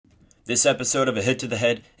This episode of A Hit to the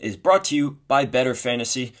Head is brought to you by Better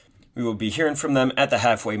Fantasy. We will be hearing from them at the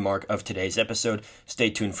halfway mark of today's episode. Stay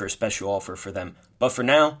tuned for a special offer for them. But for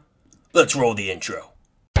now, let's roll the intro.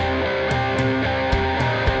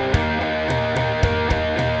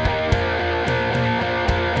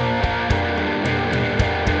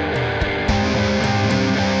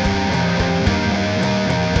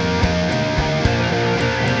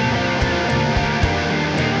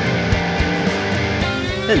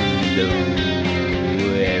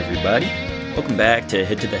 Hello, everybody. Welcome back to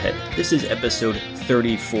Hit to the Head. This is episode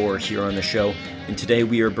 34 here on the show, and today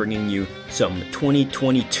we are bringing you some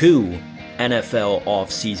 2022 NFL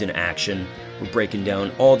offseason action. We're breaking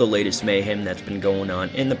down all the latest mayhem that's been going on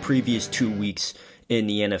in the previous 2 weeks in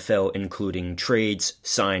the NFL, including trades,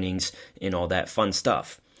 signings, and all that fun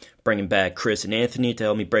stuff. Bringing back Chris and Anthony to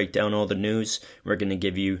help me break down all the news. We're going to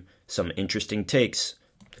give you some interesting takes.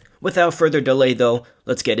 Without further delay, though,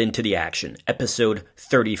 let's get into the action. Episode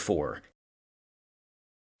 34.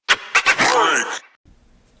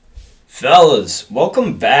 Fellas,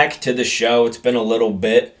 welcome back to the show. It's been a little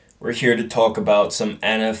bit. We're here to talk about some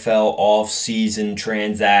NFL off-season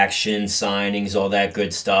transactions, signings, all that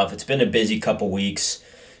good stuff. It's been a busy couple weeks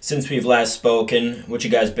since we've last spoken. What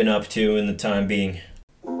you guys been up to in the time being?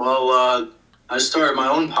 Well, I started my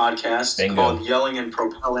own podcast called Yelling and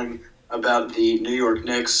Propelling about the New York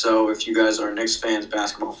Knicks. So if you guys are Knicks fans,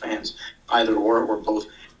 basketball fans, either or both,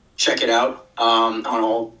 check it out on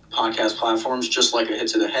all podcast platforms, just like A Hit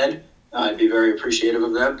to the Head. I'd be very appreciative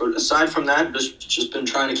of that. But aside from that, just been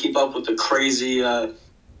trying to keep up with the crazy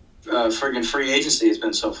friggin' free agency it's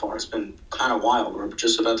been so far. It's been kind of wild. We're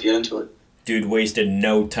just about to get into it. Dude wasted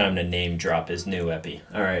no time to name drop his new epi.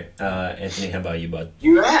 All right, Anthony, how about you, bud?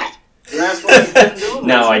 You asked. You asked what I've been doing.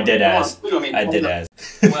 No, I did ask. I did ask.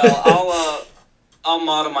 Well, I'll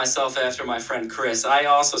model myself after my friend Chris. I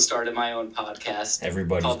also started my own podcast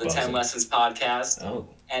called the 10 Lessons Podcast. Oh.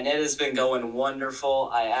 And it has been going wonderful.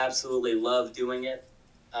 I absolutely love doing it.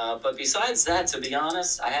 But besides that, to be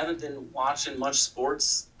honest, I haven't been watching much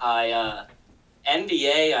sports.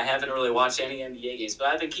 NBA, I haven't really watched any NBA games, but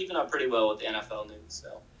I've been keeping up pretty well with the NFL news.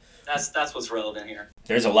 So that's what's relevant here.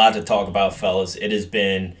 There's a lot to talk about, fellas. It has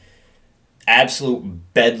been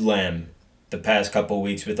absolute bedlam the past couple of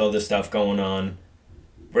weeks with all this stuff going on.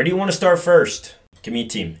 Where do you want to start first? Give me a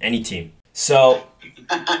team. Any team. So,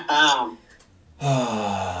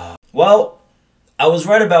 well, I was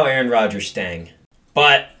right about Aaron Rodgers staying,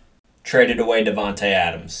 but traded away Davante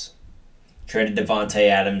Adams. Traded Davante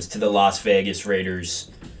Adams to the Las Vegas Raiders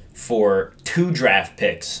for 2 draft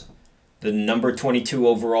picks. The number 22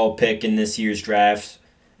 overall pick in this year's draft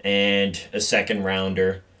and a second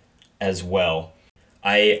rounder as well.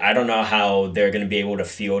 I don't know how they're going to be able to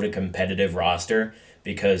field a competitive roster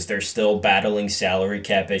because they're still battling salary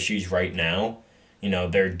cap issues right now. You know,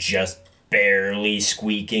 they're just barely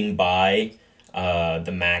squeaking by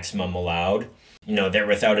the maximum allowed. You know, they're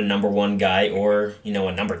without a number 1 guy or,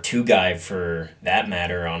 a number 2 guy for that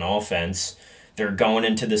matter on offense. They're going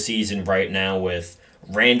into the season right now with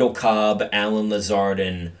Randall Cobb, Alan Lazard,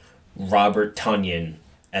 and Robert Tonyan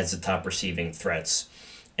as the top receiving threats.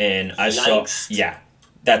 And I saw,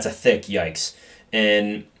 that's a thick yikes.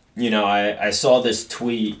 And, I saw this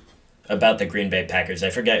tweet about the Green Bay Packers. I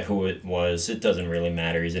forget who it was. It doesn't really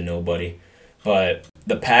matter. He's a nobody. But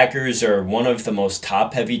the Packers are one of the most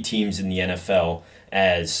top-heavy teams in the NFL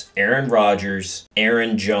as Aaron Rodgers,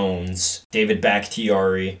 Aaron Jones, David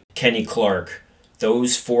Bakhtiari, Kenny Clark,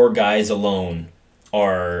 those 4 guys alone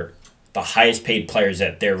are the highest-paid players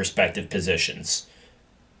at their respective positions.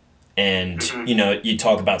 And, you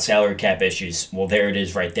talk about salary cap issues. Well, there it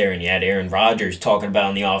is right there. And you had Aaron Rodgers talking about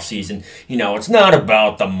in the offseason, it's not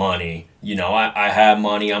about the money. I have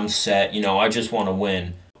money. I'm set. I just want to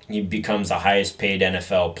win. He becomes the highest paid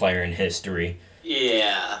NFL player in history.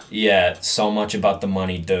 Yeah. Yeah, so much about the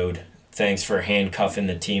money, dude. Thanks for handcuffing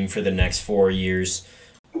the team for the next 4 years.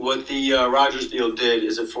 What the Rodgers deal did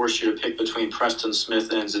is it forced you to pick between Preston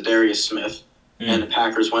Smith and Zadarius Smith. And the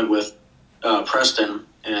Packers went with Preston,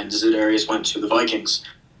 and Zadarius went to the Vikings.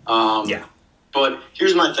 But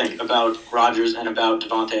here's my thing about Rodgers and about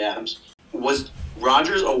Davante Adams. Was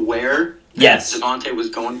Rodgers aware that Davante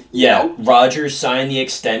was going? Yeah, Rodgers signed the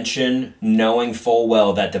extension knowing full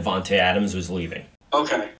well that Davante Adams was leaving.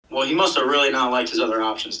 Okay. Well, he must have really not liked his other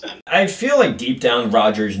options then. I feel like deep down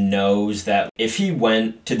Rodgers knows that if he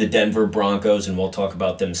went to the Denver Broncos, and we'll talk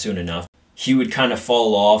about them soon enough, he would kind of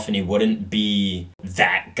fall off and he wouldn't be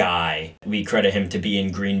that guy we credit him to be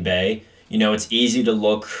in Green Bay. It's easy to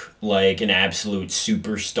look like an absolute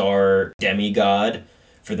superstar demigod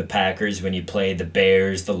for the Packers when you play the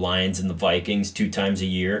Bears, the Lions, and the Vikings 2 times a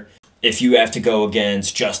year. if you have to go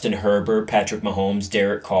against Justin Herbert, Patrick Mahomes,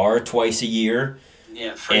 Derek Carr twice a year,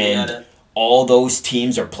 and all those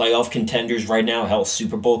teams are playoff contenders right now, hell,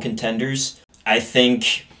 Super Bowl contenders, I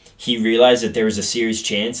think he realized that there was a serious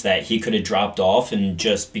chance that he could have dropped off and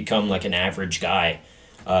just become like an average guy,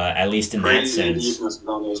 at least in that sense. Crazy defenses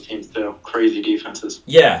on those teams, too. Crazy defenses.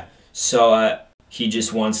 Yeah, so he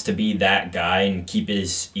just wants to be that guy and keep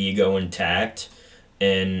his ego intact.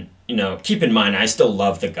 And, keep in mind, I still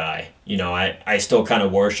love the guy. I still kind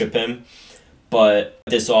of worship him. But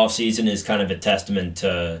this offseason is kind of a testament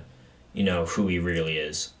to, who he really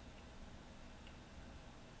is.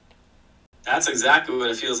 That's exactly what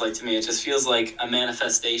it feels like to me. It just feels like a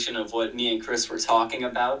manifestation of what me and Chris were talking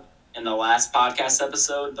about in the last podcast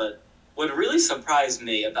episode. But what really surprised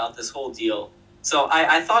me about this whole deal, so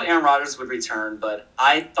I thought Aaron Rodgers would return, but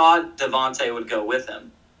I thought Davante would go with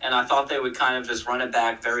him. And I thought they would kind of just run it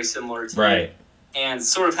back very similar to right. him and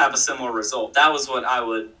sort of have a similar result. That was what I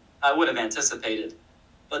would have anticipated.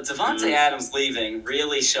 But Davante Adams leaving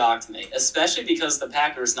really shocked me, especially because the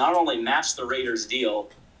Packers not only matched the Raiders' deal,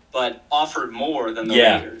 but offered more than the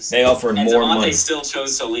Raiders. They offered more money. And Davante money. Still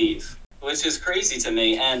chose to leave, which is crazy to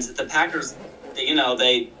me. And the Packers,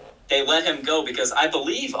 they let him go because I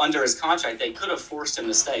believe under his contract they could have forced him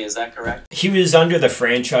to stay. Is that correct? He was under the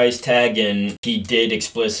franchise tag, and he did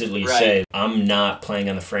explicitly say, I'm not playing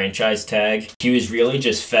on the franchise tag. He was really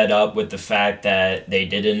just fed up with the fact that they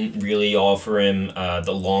didn't really offer him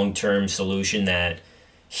the long-term solution that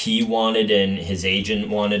he wanted and his agent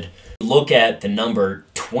wanted. Look at the number,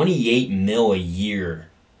 $28 million a year.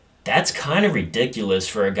 That's kind of ridiculous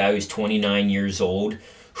for a guy who's 29 years old,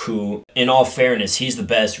 who, in all fairness, he's the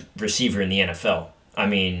best receiver in the NFL. I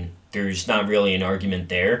mean, there's not really an argument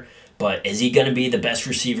there. But is he going to be the best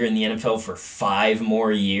receiver in the NFL for 5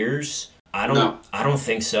 more years? I don't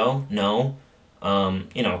think so. No.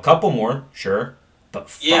 A couple more, sure. But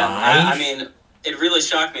 5? Yeah, I mean, it really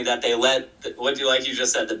shocked me that they let, like you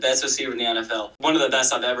just said, the best receiver in the NFL. One of the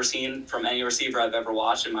best I've ever seen from any receiver I've ever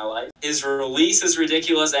watched in my life. His release is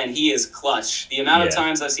ridiculous, and he is clutch. The amount of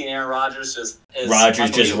times I've seen Aaron Rodgers just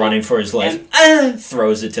running for his life, and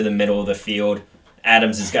throws it to the middle of the field.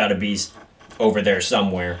 Adams has got to be over there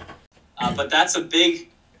somewhere. But that's a big,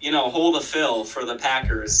 hole to fill for the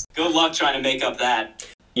Packers. Good luck trying to make up that.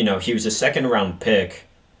 He was a second-round pick.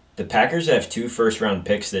 The Packers have 2 first-round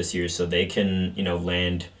picks this year, so they can,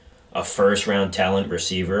 land a first-round talent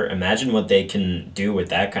receiver. Imagine what they can do with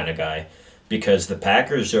that kind of guy, because the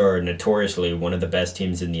Packers are notoriously one of the best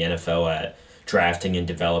teams in the NFL at drafting and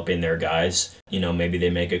developing their guys. Maybe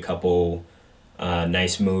they make a couple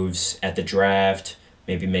nice moves at the draft,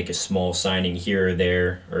 maybe make a small signing here or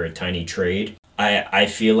there, or a tiny trade. I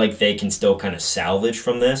feel like they can still kind of salvage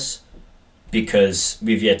from this, because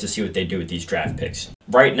we've yet to see what they do with these draft picks.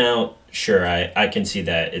 Right now, sure, I can see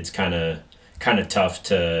that it's kind of tough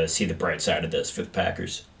to see the bright side of this for the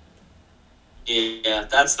Packers. Yeah,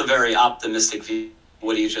 that's the very optimistic view,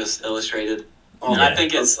 what you just illustrated. And I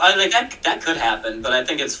think that could happen, but I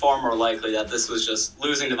think it's far more likely that this was just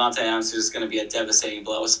losing Davante Adams is going to be a devastating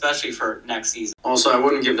blow, especially for next season. Also, I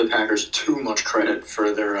wouldn't give the Packers too much credit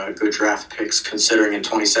for their good draft picks, considering in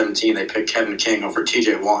 2017 they picked Kevin King over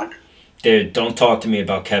T.J. Watt. Dude, don't talk to me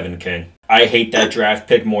about Kevin King. I hate that draft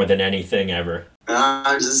pick more than anything ever.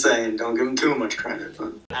 I'm just saying, don't give him too much credit.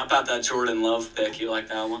 But... How about that Jordan Love pick? You like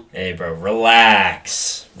that one? Hey, bro,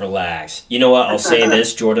 relax. You know what? I'll say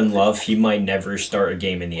this, Jordan Love, he might never start a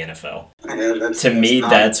game in the NFL. Yeah,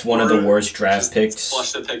 that's one of the worst draft picks.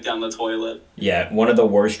 Flush the pick down the toilet. Yeah, one of the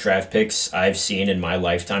worst draft picks I've seen in my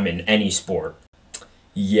lifetime in any sport.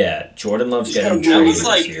 Yeah, Jordan Love's getting traded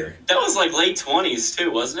this year. That was like late 20s,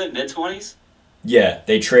 too, wasn't it? Mid-20s? Yeah,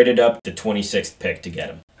 they traded up the 26th pick to get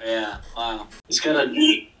him. Yeah, wow.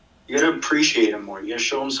 You gotta appreciate him more. You gotta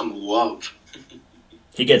show him some love.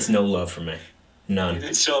 He gets no love from me. None. He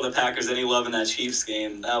didn't show the Packers any love in that Chiefs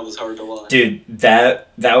game. That was hard to watch. Dude, that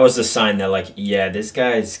was a sign that, this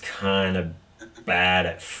guy's kind of bad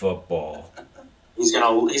at football. He's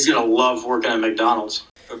gonna love working at McDonald's.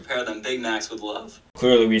 Prepare them Big Macs with love.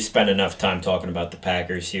 Clearly, we spent enough time talking about the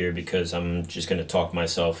Packers here because I'm just going to talk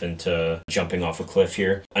myself into jumping off a cliff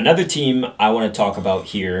here. Another team I want to talk about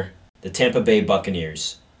here, the Tampa Bay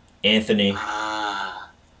Buccaneers. Anthony,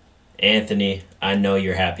 I know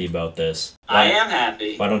you're happy about this. I am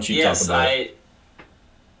happy. Why don't you talk about it?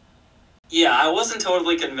 Yeah, I wasn't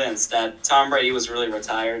totally convinced that Tom Brady was really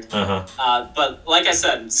retired. But like I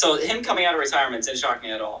said, so him coming out of retirement didn't shock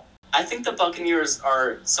me at all. I think the Buccaneers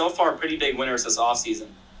are so far pretty big winners this offseason.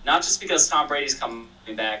 Not just because Tom Brady's coming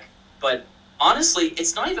back, but honestly,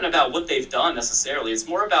 it's not even about what they've done necessarily. It's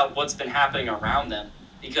more about what's been happening around them.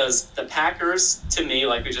 because the Packers, to me,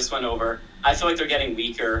 like we just went over, I feel like they're getting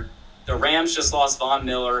weaker. The Rams just lost Von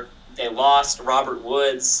Miller. They lost Robert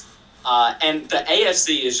Woods. And the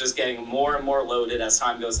AFC is just getting more and more loaded as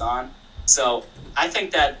time goes on. So I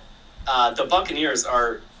think that the Buccaneers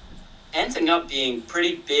are ending up being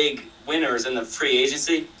pretty big winners in the free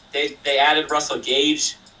agency. They added Russell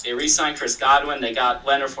Gage. They re-signed Chris Godwin. They got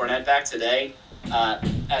Leonard Fournette back today.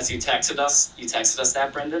 As you texted us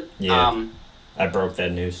that, Brendan. Yeah, I broke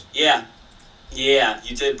that news. Yeah,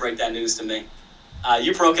 you did break that news to me.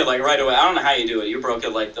 You broke it like right away. I don't know how you do it. You broke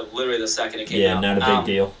it like literally the second it came out. Yeah, not a big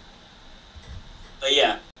deal. But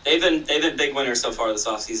yeah, they've been big winners so far this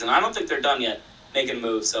offseason. I don't think they're done yet making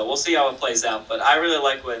moves, so we'll see how it plays out. But I really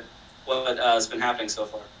like what has been happening so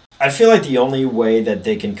far. I feel like the only way that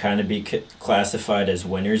they can kind of be classified as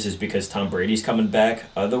winners is because Tom Brady's coming back.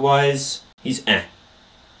 Otherwise, he's a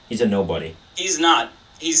nobody. He's not.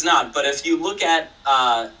 But if you look at,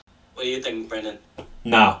 what do you think, Brendan?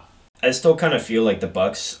 No. I still kind of feel like the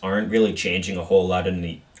Bucs aren't really changing a whole lot in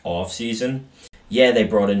the offseason. Yeah, they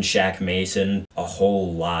brought in Shaq Mason a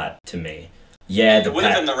whole lot to me. Yeah, it would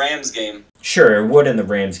have been the Rams game. Sure, it would in the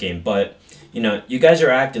Rams game, but you guys are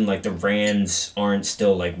acting like the Rams aren't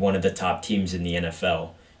still like one of the top teams in the NFL.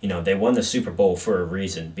 They won the Super Bowl for a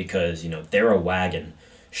reason because, they're a wagon.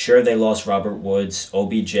 Sure, they lost Robert Woods,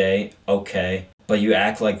 OBJ, okay, but you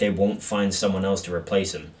act like they won't find someone else to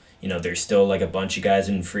replace him. There's still like a bunch of guys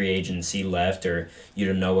in free agency left, or you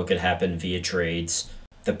don't know what could happen via trades.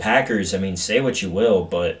 The Packers, say what you will,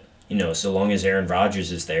 but, so long as Aaron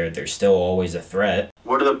Rodgers is there, they're still always a threat.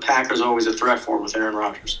 What are the Packers always a threat for with Aaron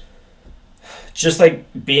Rodgers? Just like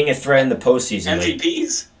being a threat in the postseason.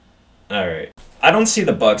 MVPs. All right. I don't see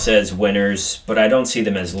the Bucs as winners, but I don't see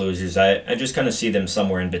them as losers. I just kind of see them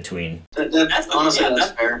somewhere in between. That's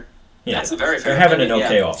fair. Yeah, that's a very fair. They're having an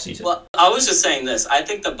okay offseason. Well, I was just saying this. I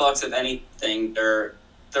think the Bucs, if anything, they're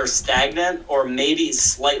stagnant or maybe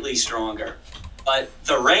slightly stronger. But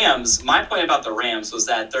the Rams, my point about the Rams was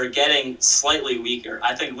that they're getting slightly weaker.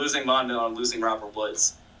 I think losing Von Miller and losing Robert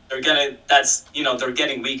Woods, they're getting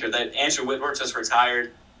weaker. That Andrew Whitworth just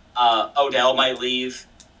retired. Odell might leave.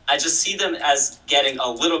 I just see them as getting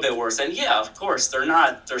a little bit worse. And yeah, of course,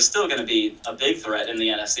 they're still going to be a big threat in the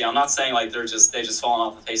NFC. I'm not saying like they just falling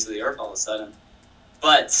off the face of the earth all of a sudden.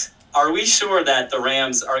 But are we sure that the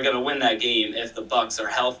Rams are going to win that game if the Bucs are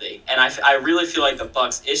healthy? And I really feel like the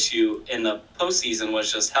Bucs' issue in the postseason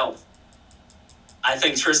was just health. I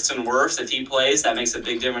think Tristan Wirfs, if he plays, that makes a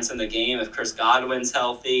big difference in the game. If Chris Godwin's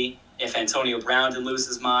healthy, if Antonio Brown didn't lose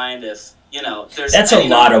his mind, there's that's a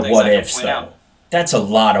lot of what ifs, though. That's a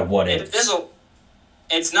lot of what ifs.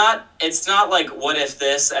 It's not like what if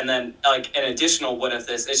this and then like an additional what if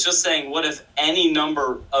this. It's just saying what if any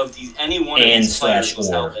one of these players was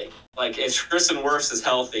healthy. Like if Tristan Wirfs is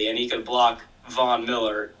healthy and he could block Von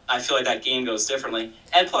Miller, I feel like that game goes differently.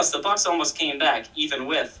 And plus, the Bucs almost came back even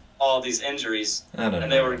with all these injuries,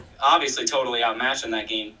 and they were obviously totally outmatched in that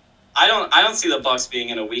game. I don't see the Bucs being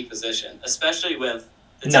in a weak position, especially with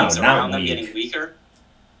the teams around them getting weaker.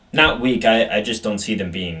 Not weak. I just don't see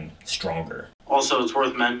them being stronger. Also, it's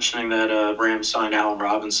worth mentioning that Rams signed Allen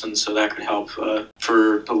Robinson, so that could help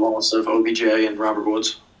for the loss of OBJ and Robert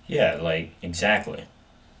Woods. Yeah, exactly.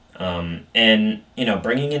 And,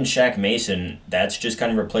 bringing in Shaq Mason, that's just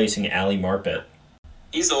kind of replacing Ali Marpet.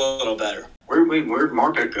 He's a little better. Where'd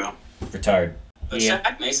Marpet go? Retired. But yeah.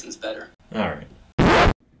 Shaq Mason's better. All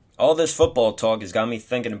right. All this football talk has got me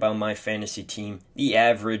thinking about my fantasy team, the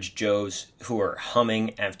Average Joes, who are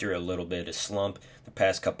humming after a little bit of slump the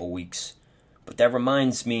past couple weeks. But that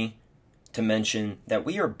reminds me to mention that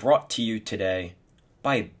we are brought to you today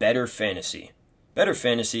by Better Fantasy. Better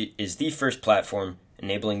Fantasy is the first platform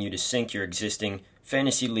enabling you to sync your existing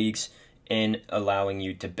fantasy leagues and allowing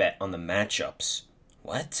you to bet on the matchups.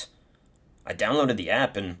 What? I downloaded the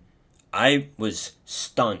app and I was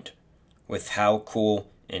stunned with how cool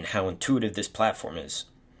and how intuitive this platform is.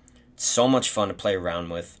 It's so much fun to play around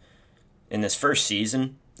with. In this first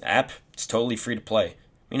season, the app is totally free to play,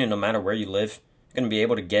 meaning no matter where you live, you're going to be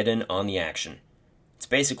able to get in on the action. It's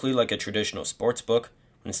basically like a traditional sports book,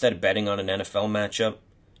 but instead of betting on an NFL matchup,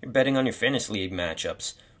 you're betting on your fantasy league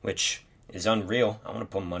matchups, which is unreal. I want to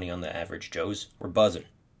put money on the Average Joes. We're buzzing.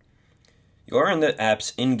 You earn the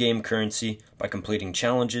app's in-game currency by completing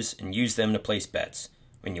challenges and use them to place bets.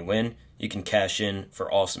 When you win, you can cash in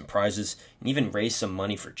for awesome prizes and even raise some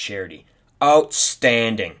money for charity.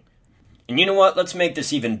 Outstanding! And you know what? Let's make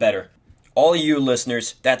this even better. All you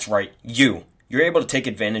listeners, that's right, you're able to take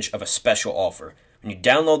advantage of a special offer. When you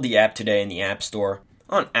download the app today in the App Store,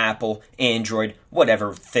 on Apple, Android,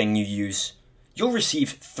 whatever thing you use, you'll receive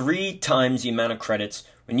 3 times the amount of credits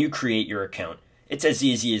when you create your account. It's as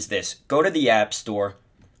easy as this. Go to the App Store,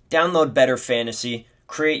 download Better Fantasy,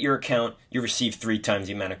 create your account, you receive 3 times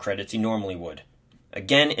the amount of credits you normally would.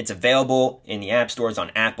 Again, it's available in the App Stores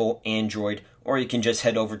on Apple, Android, or you can just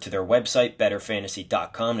head over to their website,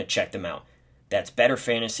 betterfantasy.com, to check them out. That's Better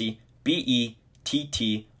Fantasy, BETTOR,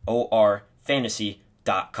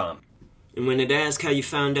 fantasy.com. And when it asks how you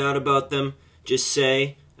found out about them, just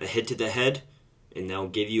say a hit to the head, and they'll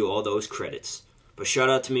give you all those credits. But shout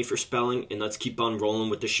out to me for spelling, and let's keep on rolling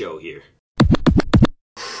with the show here.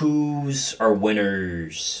 Who's our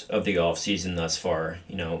winners of the offseason thus far?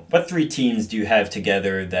 What 3 teams do you have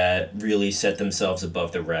together that really set themselves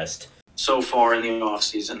above the rest? So far in the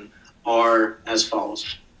offseason are as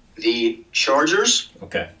follows. The Chargers.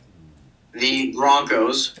 Okay. The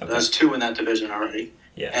Broncos. Okay. That's 2 in that division already.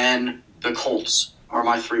 Yeah. And the Colts are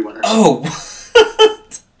my 3 winners. Oh,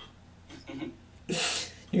 what?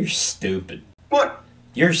 You're stupid. What?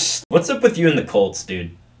 What's up with you and the Colts,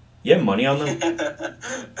 dude? You have money on them?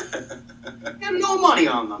 I have no money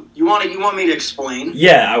on them. You want me to explain?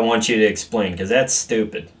 Yeah, I want you to explain, because that's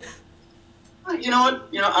stupid. You know what?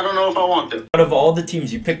 I don't know if I want to. Out of all the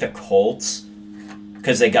teams, you picked the Colts?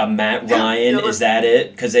 Because they got Matt Ryan, is that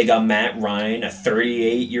it? Because they got Matt Ryan, a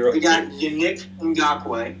 38-year-old... We got Yannick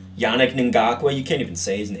Ngakoue. Yannick Ngakoue? You can't even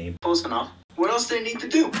say his name. Close enough. What else do they need to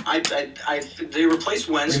do? They replaced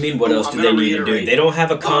Wentz. What do you mean, what else do they need to do? They don't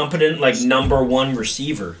have a competent, number 1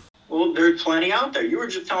 receiver. Well, there's plenty out there. You were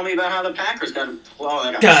just telling me about how the Packers got...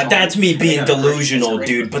 God, that's me being delusional,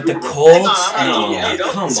 dude. But the Colts? No,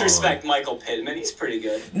 don't disrespect Michael Pittman. He's pretty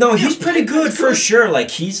good. No, he's pretty good for sure.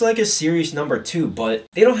 He's a serious number 2, but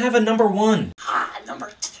they don't have a number 1. Number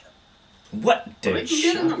 2. What, dude? They can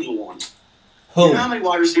get a number 1. Who? You know how many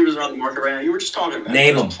wide receivers are on the market right now? You were just talking about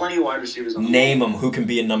Name them. Plenty of wide receivers on the market. Name them. Who can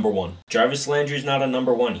be a number 1? Jarvis Landry's not a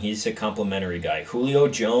number 1. He's a complimentary guy. Julio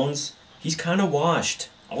Jones, he's kind of washed.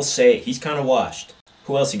 I'll say it. He's kind of washed.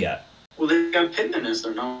 Who else you got? Well, they got Pittman as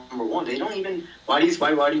their number 1. They don't even... Why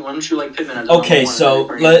don't you like Pittman as okay,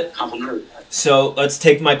 number 1? So let's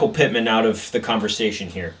take Michael Pittman out of the conversation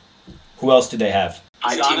here. Who else do they have?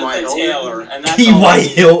 Jonathan Taylor. T.Y.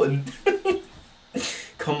 Hilton.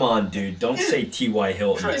 Come on, dude. Don't say T.Y.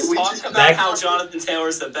 Hilton. Chris, talk about how Jonathan Taylor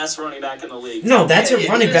is the best running back in the league. No, that's a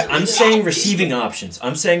running back. I'm saying receiving options.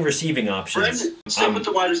 Brandon, stick with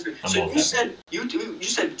the wide receiver. So you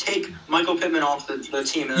said take Michael Pittman off the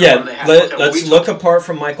team. And let's look apart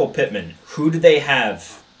from Michael Pittman. Who do they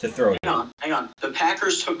have to throw? Hang on. The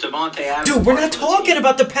Packers took Davante Adams. Dude, we're not talking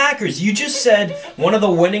about the Packers. You just said one of the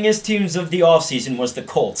winningest teams of the offseason was the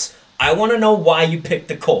Colts. I want to know why you picked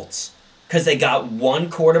the Colts. Because they got one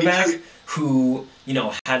quarterback who,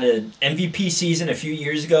 had an MVP season a few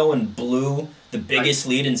years ago and blew the biggest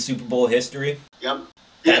lead in Super Bowl history. Yep.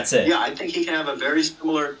 That's it. Yeah, I think he can have a very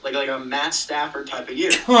similar, like a Matt Stafford type of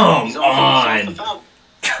year. Come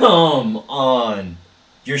on.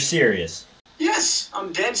 You're serious. Yes,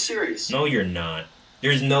 I'm dead serious. No, you're not.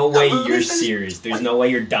 There's no way you're serious. There's no way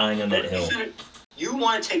you're dying on that hill. You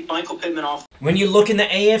want to take Michael Pittman off? When you look in the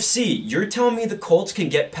AFC, you're telling me the Colts can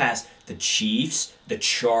get past the Chiefs, the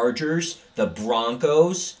Chargers, the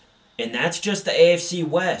Broncos, and that's just the AFC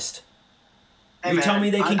West. Hey, you telling me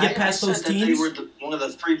they can get past those teams? They were one of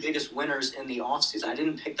the 3 biggest winners in the offseason. I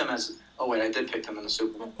didn't pick them as... Oh, wait, I did pick them in the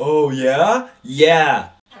Super Bowl. Oh, yeah? Yeah.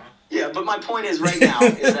 Yeah, but my point is right now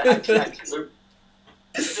is that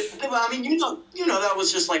I mean, you know, that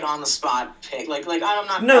was just on the spot pick. I'm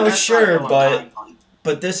not. No, sure,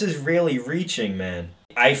 but this is really reaching, man.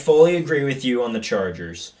 I fully agree with you on the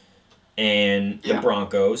Chargers and the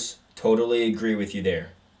Broncos. Totally agree with you there.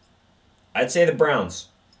 I'd say the Browns.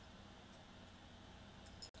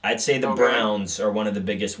 Browns are one of the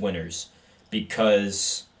biggest winners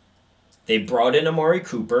because they brought in Amari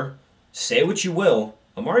Cooper. Say what you will,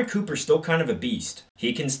 Amari Cooper's still kind of a beast.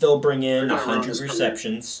 He can still bring in 100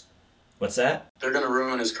 receptions. What's that? They're going to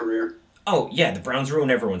ruin his career. Oh, yeah, the Browns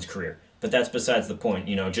ruin everyone's career. But that's besides the point.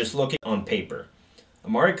 Just looking on paper.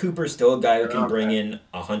 Amari Cooper's still a guy who can bring in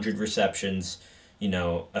 100 receptions,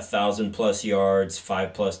 1,000+ yards,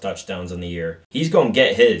 5+ touchdowns in the year. He's going to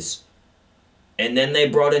get his. And then they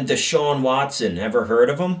brought in Deshaun Watson. Ever heard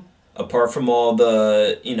of him? Apart from all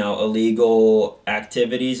the, illegal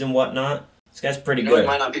activities and whatnot. This guy's pretty good. He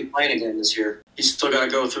might not be playing again this year. He's still got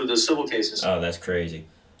to go through the civil cases. Oh, that's crazy.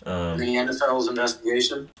 The NFL's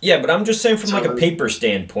investigation. Yeah, but I'm just saying from a paper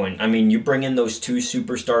standpoint. I mean, you bring in those 2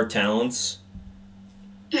 superstar talents.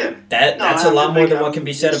 Yeah. That's a lot more than what can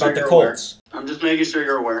be said about the Colts. I'm just making sure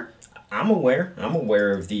you're aware. I'm aware. I'm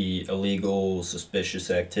aware of the illegal, suspicious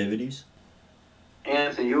activities.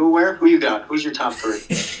 Anthony, you aware? Who you got? Who's your top three?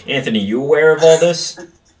 Anthony, you aware of all this?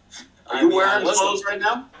 Are you wearing clothes right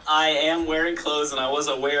now? I am wearing clothes, and I was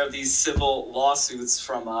aware of these civil lawsuits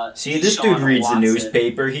from See, this dude reads the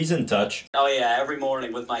newspaper. He's in touch. Oh, yeah, every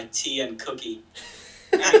morning with my tea and cookie.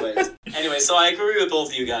 Anyway, so I agree with both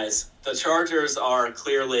of you guys. The Chargers are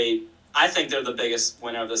clearly, I think they're the biggest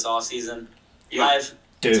winner of this offseason. Yeah. I've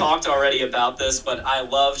talked already about this, but I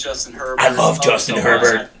love Justin Herbert. I love Justin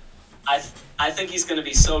Herbert. I think he's going to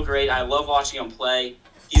be so great. I love watching him play.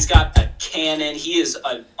 He's got a cannon. He is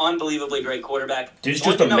an unbelievably great quarterback. Dude's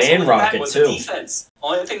just a man rocket, too. Defense.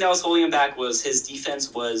 Only thing that was holding him back was his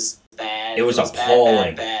defense was bad. It was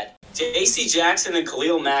appalling. Bad. J.C. Jackson and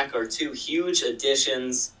Khalil Mack are two huge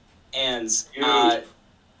additions, and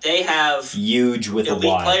they have huge with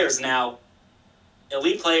elite players now.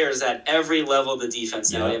 Elite players at every level of the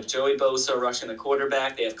defense now. They have Joey Bosa rushing the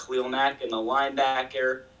quarterback. They have Khalil Mack and the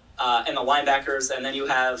linebacker. And the linebackers, and then you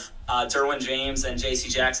have Derwin James and J.C.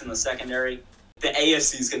 Jackson in the secondary. The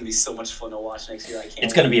AFC is going to be so much fun to watch next year.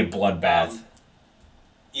 It's going to be a bloodbath.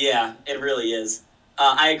 Yeah, it really is.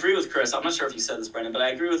 I agree with Chris. I'm not sure if you said this, Brendan, but I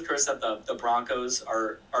agree with Chris that the Broncos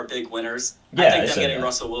are big winners. Yeah, I think them getting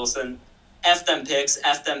Russell Wilson. F them picks.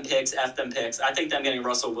 I think them getting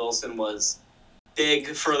Russell Wilson was big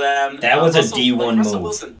for them. That was a D1 move.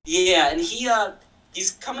 Wilson. Yeah, and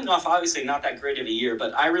he's coming off obviously not that great of a year,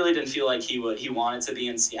 but I really didn't feel like he wanted to be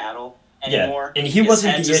in Seattle anymore. Yeah, and he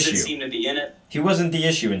wasn't the issue. Didn't seem to be in it. He wasn't the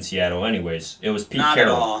issue in Seattle, anyways. It was Pete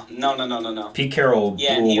Carroll. Not at all. No. Pete Carroll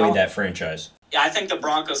blew away that franchise. Yeah, I think the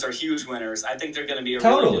Broncos are huge winners. I think they're going to be a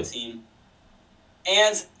really good team.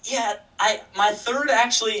 And yeah, my third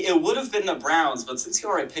actually it would have been the Browns, but since you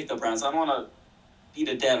already picked the Browns, I don't want to beat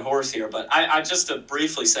a dead horse here. But I just to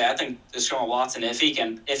briefly say, I think Deshaun Watson, if he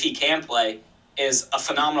can play, is a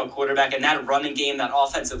phenomenal quarterback, and that running game, that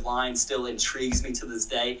offensive line still intrigues me to this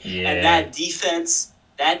day. Yeah. And that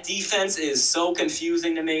defense is so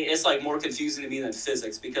confusing to me. It's like more confusing to me than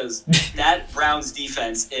physics because that Browns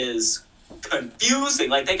defense is confusing.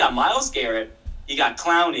 Like they got Myles Garrett, you got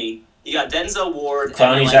Clowney, you got Denzel Ward.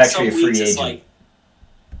 Clowney's actually a free agent.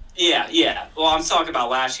 Yeah. Well, I'm talking about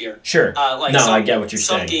last year. Sure. I get what you're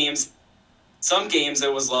saying. Some games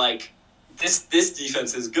it was like, this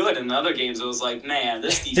defense is good, and in other games it was like, man,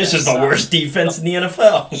 this defense this is the worst defense in the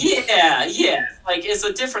NFL. Yeah. Like it's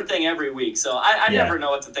a different thing every week, so I never know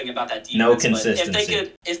what to think about that defense. No consistency.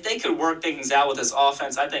 But if they could work things out with this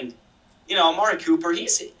offense, I think, Amari Cooper,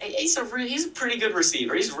 he's a pretty good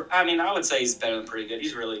receiver. I would say he's better than pretty good.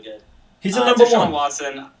 He's really good. He's a number Deshaun one.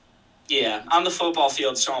 Watson, yeah, on the football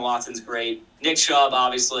field, Deshaun Watson's great. Nick Chubb,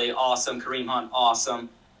 obviously, awesome. Kareem Hunt, awesome.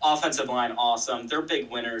 Offensive line, awesome. They're big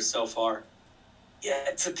winners so far.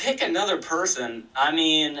 Yeah, to pick another person, I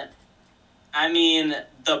mean,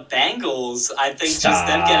 the Bengals, I think just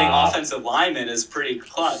them getting offensive linemen is pretty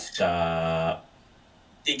clutch.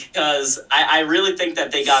 Because I really think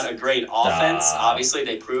that they got a great offense. Obviously,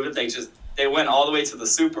 they proved it. They went all the way to the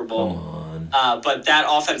Super Bowl. Come on. But that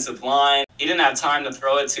offensive line, he didn't have time to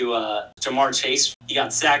throw it to Jamar Chase. He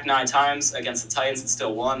got sacked 9 times against the Titans and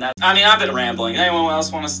still won. I've been rambling. Anyone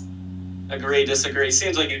else want to agree, disagree?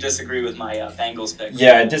 Seems like you disagree with my Bengals pick.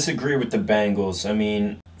 Yeah, I disagree with the Bengals. I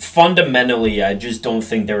mean, fundamentally, I just don't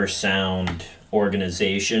think they're a sound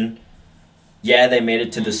organization. Yeah, they made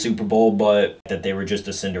it to the Super Bowl, but that they were just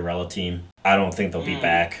a Cinderella team. I don't think they'll be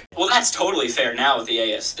back. Well, that's totally fair now with the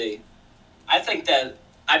AFC. I think that,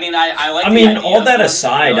 I like the idea all that of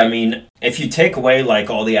aside, if you take away,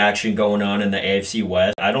 all the action going on in the AFC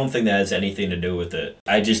West, I don't think that has anything to do with it.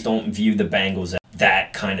 I just don't view the Bengals as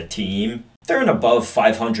that kind of team. They're an above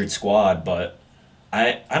 500 squad, but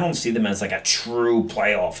I don't see them as, a true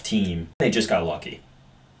playoff team. They just got lucky.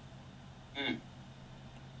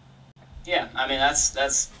 Yeah,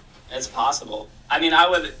 that's possible. I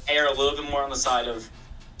would err a little bit more on the side of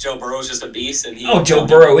Joe Burrow's just a beast, and Joe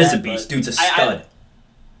Burrow is a beast. Dude's a stud.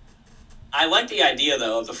 I like the idea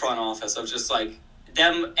though of the front office of just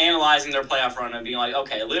them analyzing their playoff run and being like,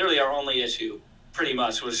 okay, literally our only issue, pretty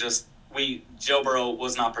much, was just Joe Burrow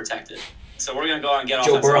was not protected, so we're gonna go out and get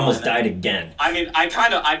Joe Burrow almost died again. I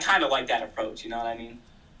kind of like that approach. You know what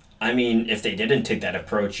I mean? If they didn't take that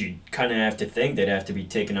approach, you'd kind of have to think they'd have to be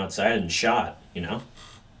taken outside and shot,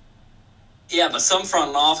 Yeah, but some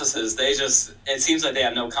front offices, it seems like they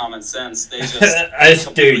have no common sense. They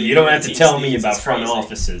just... Dude, you don't have to tell me about front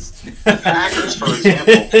offices. Packers, for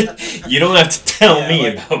example. You don't have to tell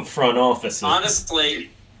me about front offices.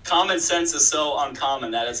 Honestly, common sense is so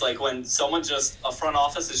uncommon that it's when a front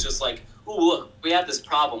office is just ooh, look, we have this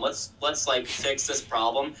problem. Let's fix this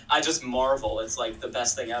problem. I just marvel. It's the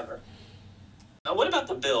best thing ever. What about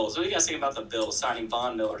the Bills? What do you guys think about the Bills signing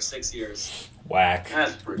Von Miller 6 years? Whack.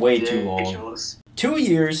 That's way too long. 2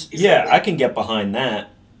 years? Yeah, I can get behind that.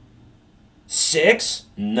 6?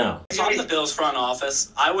 No. If I'm the Bills front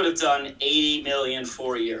office, I would have done $80 million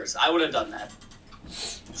 4 years. I would have done that.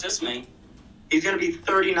 Just me. He's going to be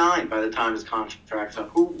 39 by the time his contract's up.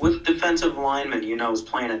 What defensive lineman is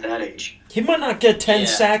playing at that age? He might not get 10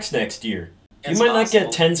 sacks next year. He might not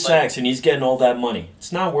get 10 sacks, and he's getting all that money.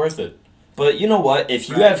 It's not worth it. But you know what? If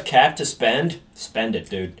you have cap to spend it,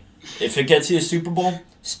 dude. If it gets you a Super Bowl,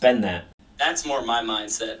 spend that. That's more my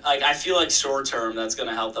mindset. Like, I feel like short term, that's going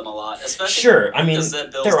to help them a lot. Especially sure, I mean,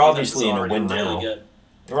 they're obviously in a really win now. Good.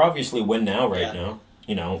 They're obviously win now now.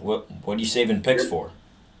 You know, what are you saving picks for?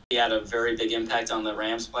 He had a very big impact on the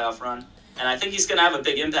Rams playoff run. And I think he's going to have a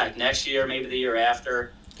big impact next year, maybe the year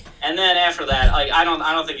after. And then after that, like I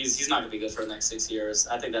don't think he's not going to be good for the next 6 years.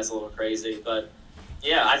 I think that's a little crazy, but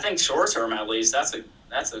yeah, I think short term at least that's a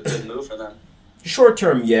good move for them. Short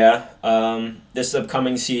term, yeah. This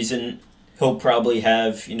upcoming season, he'll probably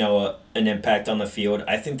have an impact on the field.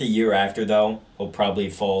 I think the year after though, he'll probably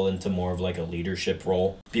fall into more of like a leadership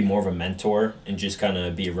role, be more of a mentor, and just kind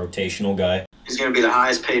of be a rotational guy. He's going to be the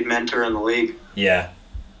highest paid mentor in the league. Yeah.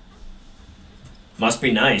 Must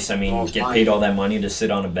be nice. I mean, get paid all that money to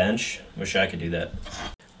sit on a bench. Wish I could do that.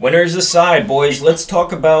 Winners aside, boys, let's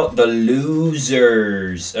talk about the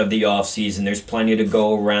losers of the offseason. There's plenty to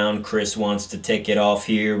go around. Chris wants to take it off.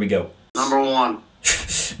 Here we go. Number one.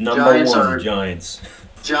 Giants.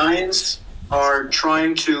 Giants are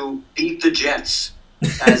trying to beat the Jets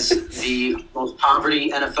as the most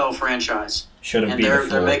poverty NFL franchise. Shouldn't be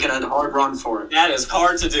they're making a hard run for it. That is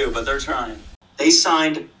hard to do, but they're trying. They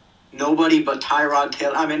signed nobody but Tyrod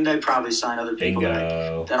Taylor. I mean, they probably signed other people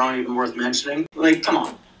that aren't even worth mentioning. Like, come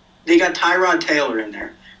on. They got Tyrod Taylor in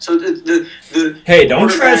there. So the hey,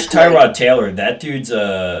 don't trash Tyrod Taylor. That dude's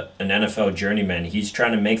an NFL journeyman. He's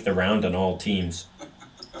trying to make the round on all teams.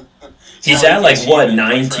 He's at like, what,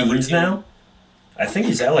 9 teams now? I think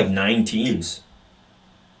he's at like 9 teams.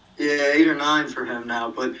 Yeah, 8 or 9 for him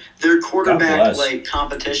now. But their quarterback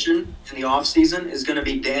competition in the offseason is going to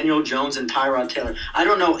be Daniel Jones and Tyrod Taylor. I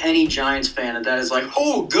don't know any Giants fan that is like,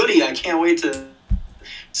 oh, goody, I can't wait to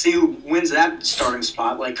see who wins that starting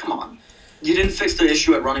spot. Like, come on. You didn't fix the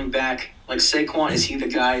issue at running back. Like, Saquon, is he the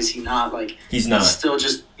guy? Is he not? Like, he's not. He's still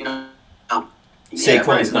just,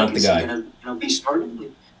 Saquon's not the guy. Is he going to be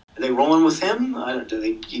starting? Are they rolling with him?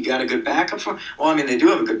 You got a good backup for him? Well, I mean, they do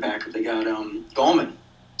have a good backup. They got Gallman.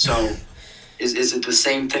 So, is it the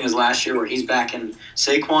same thing as last year where he's backing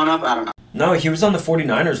Saquon up? I don't know. No, he was on the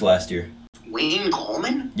 49ers last year. Wayne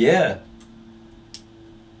Gallman? Yeah.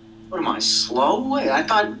 What am I, slow? I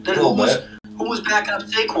thought that who was backing up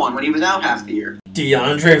Saquon when he was out half the year?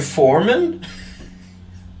 DeAndre Foreman?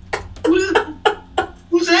 Who's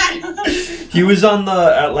that? He was on the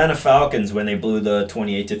Atlanta Falcons when they blew the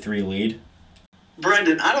 28-3 lead.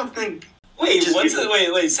 Brendan, I don't think... Wait,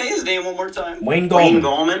 say his name one more time. Wayne Gallman. Wayne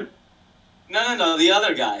Gallman? No, the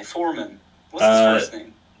other guy, Foreman. What's his first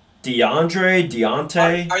name?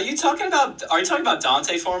 Deontay. Are you talking about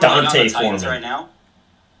Dante Foreman? Dante on the Titans Foreman. right now?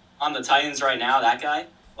 On the Titans right now, that guy?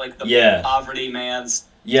 Like the poverty man's...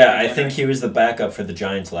 Yeah, I think he was the backup for the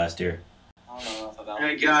Giants last year. I don't know enough about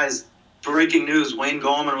Hey, guys, breaking news. Wayne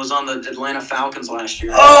Gallman was on the Atlanta Falcons last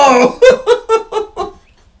year. Oh!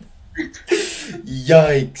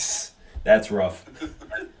 Yikes. That's rough.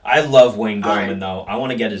 I love Wayne Gallman, though. I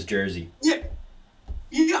want to get his jersey. Yeah,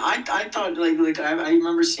 I thought, I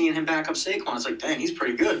remember seeing him back up Saquon. It's like, dang, he's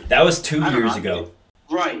pretty good. That was 2 years ago.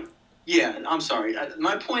 Right. Yeah, I'm sorry.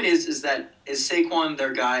 My point is that is Saquon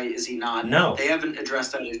their guy? Is he not? No. They haven't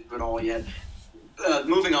addressed that issue at all yet.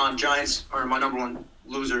 Moving on, Giants are my number one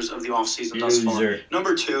losers of the offseason thus far.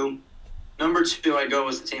 Number two, I go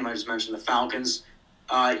with the team I just mentioned, the Falcons.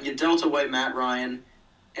 You dealt away Matt Ryan,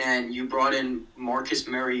 and you brought in Marcus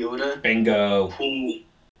Mariota. Bingo. Who,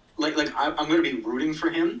 I'm going to be rooting for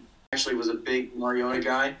him. Actually was a big Mariota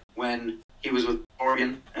guy when he was with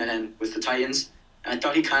Oregon and then with the Titans. And I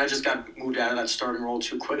thought he kind of just got moved out of that starting role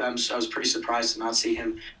too quick. I was pretty surprised to not see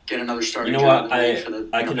him get another starting job.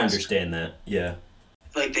 I can understand that. Yeah.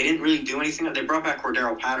 They didn't really do anything. They brought back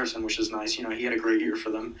Cordero Patterson, which is nice. He had a great year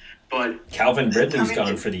for them. But Calvin Ridley's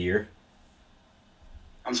gone for the year.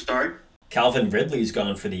 I'm sorry? Calvin Ridley's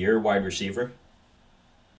gone for the year, wide receiver.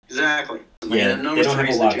 Exactly. Yeah, they don't have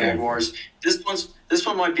a lot going. Jaguars. This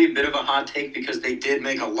one might be a bit of a hot take because they did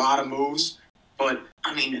make a lot of moves. But,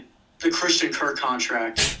 I mean, the Christian Kirk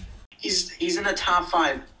contract, he's in the top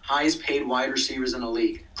 5 highest paid wide receivers in the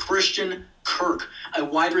league. Christian Kirk, a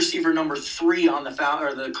wide receiver number 3 on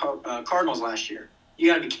the Cardinals last year. You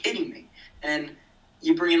got to be kidding me. And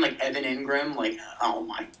you bring in, like, Evan Ingram, like, oh,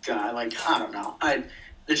 my God. Like, I don't know.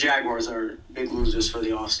 The Jaguars are big losers for the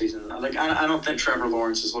offseason. Like, I don't think Trevor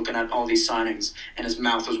Lawrence is looking at all these signings and his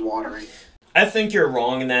mouth is watering. I think you're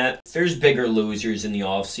wrong in that. There's bigger losers in the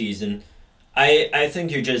offseason. I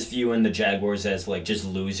think you're just viewing the Jaguars as, like, just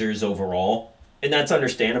losers overall. And that's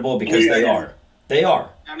understandable because they are. They are.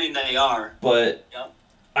 I mean, they are. But yep.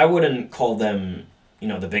 I wouldn't call them,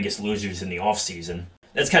 the biggest losers in the offseason.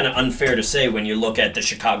 That's kind of unfair to say when you look at the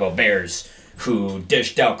Chicago Bears, who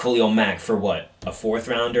dished out Khalil Mack for what? A 4th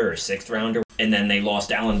rounder or 6th rounder? And then they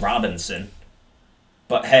lost Allen Robinson.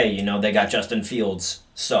 But hey, they got Justin Fields.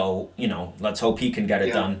 So, let's hope he can get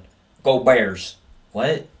it done. Go Bears.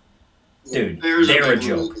 What? Dude, they're a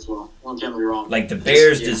joke. Well. Don't get me wrong. Like, the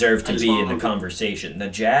Bears deserve to be in the conversation. The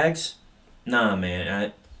Jags? Nah,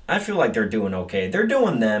 man. I feel like they're doing okay. They're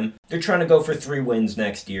doing them. They're trying to go for 3 wins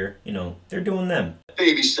next year. They're doing them.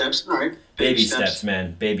 Baby steps, all right. Baby steps,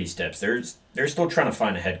 man. Baby steps. They're still trying to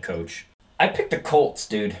find a head coach. I picked the Colts,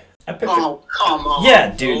 dude. Come on. Yeah,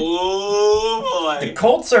 dude. Oh, boy. The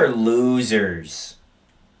Colts are losers.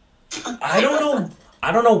 I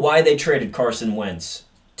don't know why they traded Carson Wentz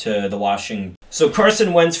to the Washington. So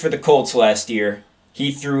Carson Wentz for the Colts last year,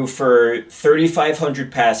 he threw for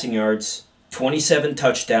 3,500 passing yards, 27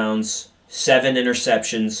 touchdowns, 7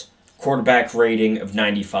 interceptions, quarterback rating of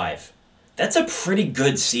 95. That's a pretty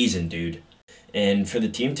good season, dude. And for the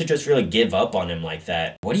team to just really give up on him like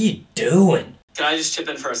that, what are you doing? Can I just chip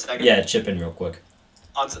in for a second? Yeah, chip in real quick.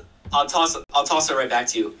 I'll toss it right back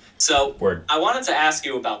to you. So I wanted to ask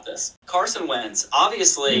you about this. Carson Wentz,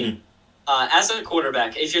 obviously, as a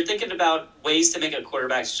quarterback, if you're thinking about ways to make a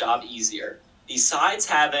quarterback's job easier, besides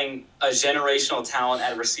having a generational talent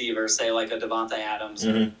at receiver, say like a Devontae Adams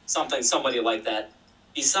or somebody like that,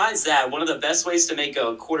 besides that, one of the best ways to make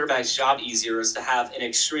a quarterback's job easier is to have an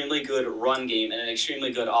extremely good run game and an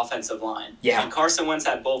extremely good offensive line. Yeah. And Carson Wentz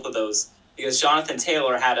had both of those because Jonathan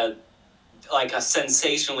Taylor had a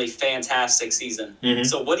sensationally fantastic season.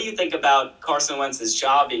 So what do you think about Carson Wentz's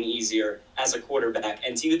job being easier as a quarterback?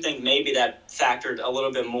 And do you think maybe that factored a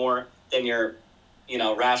little bit more than you're,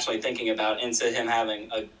 rationally thinking about into him having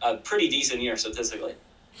a pretty decent year statistically?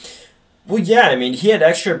 Well, yeah, I mean, he had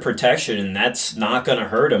extra protection, and that's not going to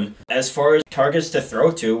hurt him. As far as targets to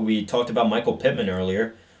throw to, we talked about Michael Pittman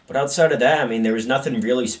earlier. But outside of that, I mean, there was nothing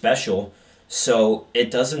really special. So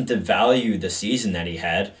it doesn't devalue the season that he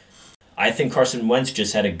had. I think Carson Wentz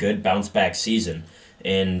just had a good bounce-back season.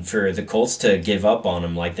 And for the Colts to give up on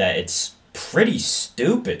him like that, it's pretty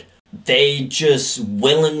stupid. They just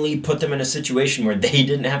willingly put them in a situation where they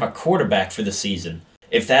didn't have a quarterback for the season.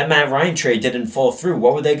 If that Matt Ryan trade didn't fall through,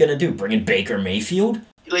 what were they going to do? Bring in Baker Mayfield?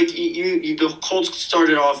 Like, the Colts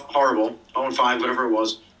started off horrible, 0-5, whatever it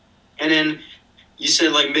was. And then you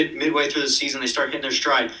said, like, midway through the season, they start hitting their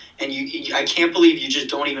stride. And I can't believe you just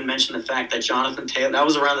don't even mention the fact that Jonathan Taylor, that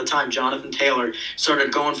was around the time Jonathan Taylor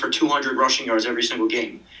started going for 200 rushing yards every single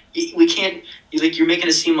game. We can't, you're making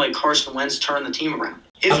it seem like Carson Wentz turned the team around.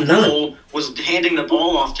 His role was handing the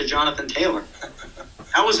ball off to Jonathan Taylor.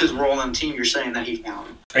 That was his role on the team you're saying that he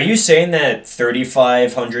found. Are you saying that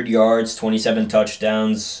 3,500 yards, 27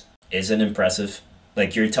 touchdowns isn't impressive?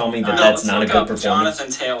 Like, you're telling me that that's not a good performance?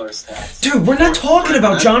 Jonathan Taylor's stats. Dude, we're not talking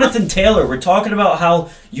about Jonathan Taylor. We're talking about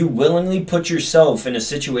how you willingly put yourself in a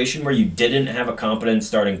situation where you didn't have a competent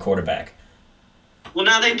starting quarterback. Well,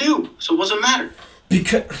 now they do, so it doesn't matter.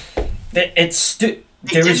 Because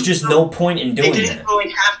there is just no point in doing that. They did it for like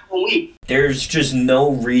half a week. There's just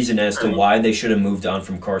no reason as to why they should have moved on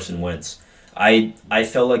from Carson Wentz. I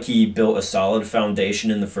felt like he built a solid foundation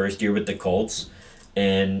in the first year with the Colts.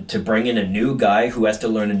 And to bring in a new guy who has to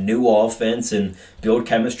learn a new offense and build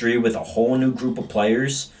chemistry with a whole new group of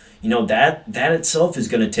players, that itself is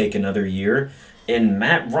going to take another year. And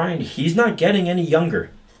Matt Ryan, he's not getting any younger.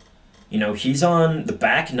 He's on the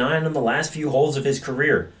back nine on the last few holes of his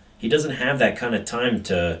career. He doesn't have that kind of time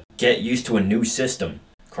to get used to a new system.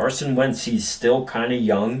 Carson Wentz, he's still kind of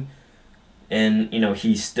young, and,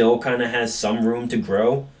 he still kind of has some room to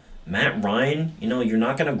grow. Matt Ryan, you're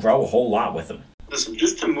not going to grow a whole lot with him. Listen,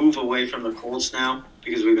 just to move away from the Colts now,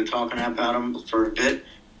 because we've been talking about them for a bit,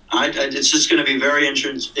 it's just going to be very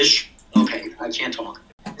interesting. Okay, I can't talk.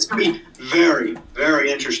 It's going to be very,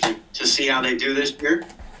 very interesting to see how they do this year,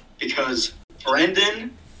 because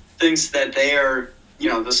Brendan thinks that they are,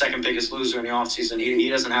 the second biggest loser in the offseason. He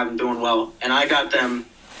doesn't have them doing well. And I got them,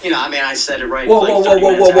 I said it right. Whoa.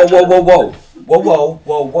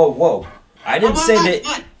 I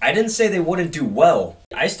didn't say they wouldn't do well.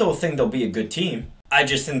 I still think they'll be a good team. I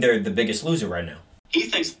just think they're the biggest loser right now. He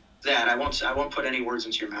thinks that. I won't put any words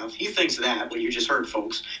into your mouth. He thinks that, what you just heard,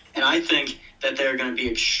 folks. And I think that they're going to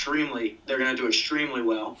do extremely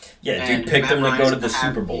well. Yeah, dude, pick them to go to the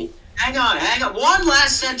Super Bowl. Hang on. One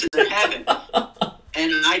last sentence. I haven't.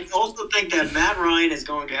 And I also think that Matt Ryan is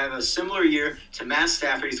going to have a similar year to Matt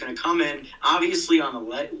Stafford. He's going to come in, obviously on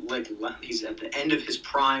the he's at the end of his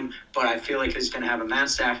prime, but I feel like he's going to have a Matt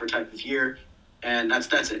Stafford type of year. And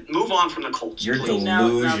that's it. Move on from the Colts. You're please.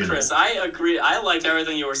 delusional. Now, Chris, I agree. I liked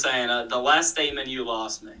everything you were saying. The last statement, you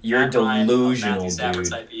lost me. You're Matt Ryan, delusional, Matthew Stafford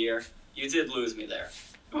dude. type of year. You did lose me there.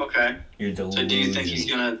 Okay. You're delusional. So do you think he's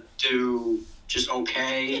going to do just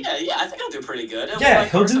okay? Yeah, I think he'll do pretty good.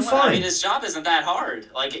 He'll do fine. I mean, his job isn't that hard.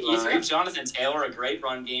 Like, you have Jonathan Taylor, a great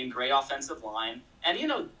run game, great offensive line, and,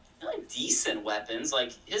 decent weapons.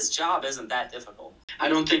 Like, his job isn't that difficult. I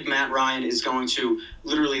don't think Matt Ryan is going to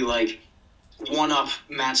literally, one-up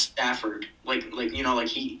Matt Stafford.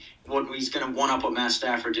 He's going to one-up what Matt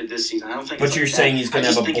Stafford did this season. I don't think. But you're saying he's going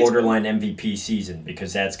to have a borderline MVP season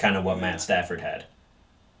because that's kind of what Matt Stafford had.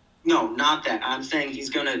 No, not that. I'm saying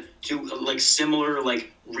he's going to do similar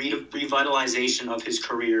revitalization of his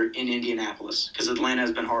career in Indianapolis because Atlanta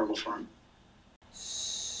has been horrible for him.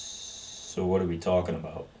 So what are we talking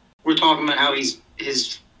about? We're talking about how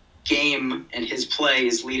his game and his play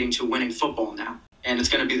is leading to winning football now. And it's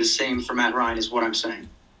going to be the same for Matt Ryan is what I'm saying.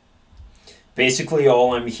 Basically,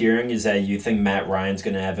 all I'm hearing is that you think Matt Ryan's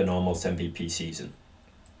going to have an almost MVP season.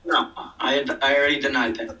 No, I already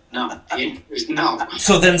denied that. No. No.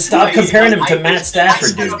 So then stop comparing him to Matt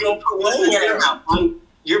Stafford, dude.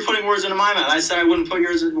 You're putting words into my mouth. I said I wouldn't put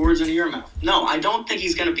words into your mouth. No, I don't think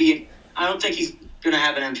he's going to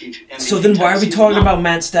have an MVP. So then why are we talking about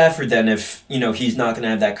Matt Stafford then if, he's not going to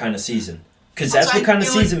have that kind of season? Because that's the kind of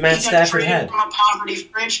season Matt Stafford had. From a poverty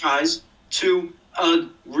franchise to a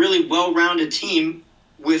really well-rounded team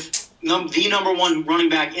with the number one running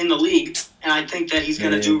back in the league, and I think that he's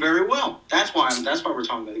going to do very well. That's why we're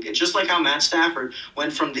talking about it. Just like how Matt Stafford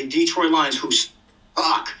went from the Detroit Lions, who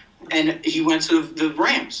suck, and he went to the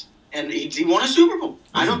Rams, and he won a Super Bowl.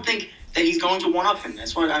 I don't think that he's going to one-up him.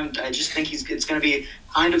 That's why I just think it's going to be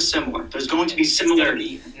kind of similar. There's going to be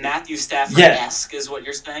similarity. Matthew Stafford-esque is what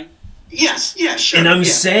you're saying? Yes, yeah, sure. And I'm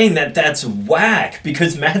saying that's whack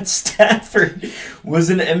because Matt Stafford was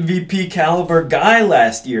an MVP caliber guy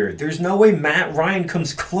last year. There's no way Matt Ryan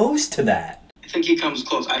comes close to that. I think he comes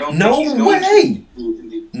close. I don't think he's going to.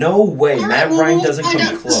 No way. Right, Matt Ryan doesn't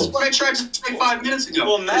come close. This is what I tried to say 5 minutes ago.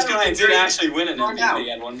 Well, Matt Ryan did actually win an MVP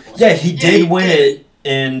at one point. Yeah, he did win it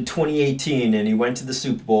in 2018, and he went to the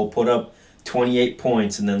Super Bowl, put up 28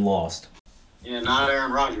 points, and then lost. Yeah, not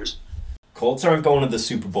Aaron Rodgers. Colts aren't going to the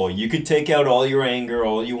Super Bowl. You could take out all your anger,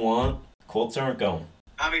 all you want. Colts aren't going.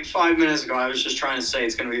 5 minutes ago, I was just trying to say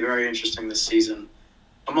it's going to be very interesting this season,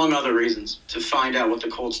 among other reasons, to find out what the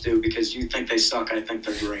Colts do because you think they suck. I think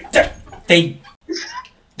they're great.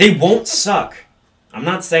 They won't suck. I'm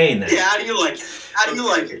not saying that. Yeah, how do you like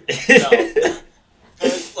it?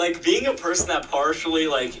 Being a person that partially,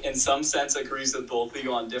 in some sense agrees with both of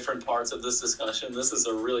you on different parts of this discussion, this is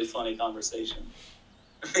a really funny conversation.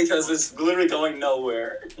 Because it's literally going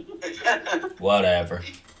nowhere. Whatever.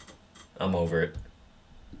 I'm over it.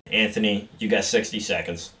 Anthony, you got 60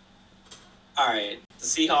 seconds. All right. The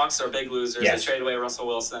Seahawks are big losers. Yes. They traded away Russell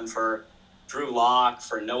Wilson for Drew Lock,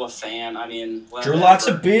 for Noah Fant. Drew Lock's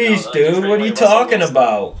a beast, dude. What are you talking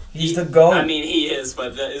about? He's the GOAT. He is,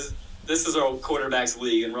 but this is our quarterback's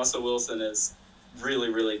league, and Russell Wilson is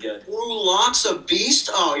really, really good. Drew Lock's a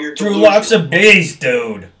beast? Oh, you're Drew Lock's a beast,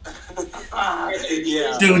 dude.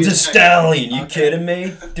 Yeah. Dude's a stallion. You kidding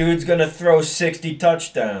me? Dude's going to throw 60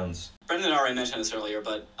 touchdowns. Brendan already mentioned this earlier,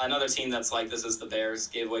 but another team that's like this is the Bears.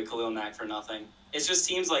 Gave away Khalil Mack for nothing. It's just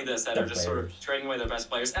teams like this that are just sort of trading away their best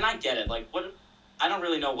players. And I get it. I don't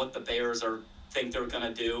really know what the Bears think they're going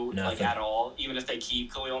to do at all, even if they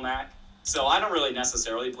keep Khalil Mack. So I don't really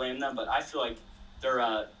necessarily blame them, but I feel like they're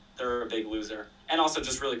a big loser. And also,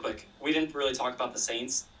 just really quick, we didn't really talk about the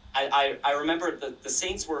Saints. I remember the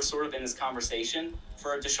Saints were sort of in this conversation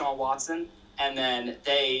for Deshaun Watson, and then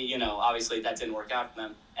they, obviously that didn't work out for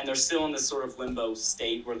them. And they're still in this sort of limbo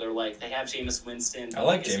state where they're they have Jameis Winston. I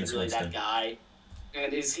like is Jameis he really Winston. that guy?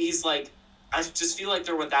 And he's I just feel like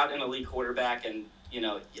they're without an elite quarterback, and, you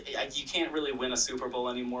can't really win a Super Bowl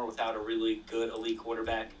anymore without a really good elite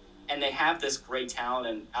quarterback. And they have this great talent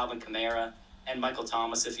in Alvin Kamara and Michael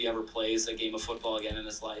Thomas if he ever plays a game of football again in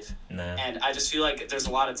his life. Nah. And I just feel like there's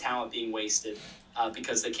a lot of talent being wasted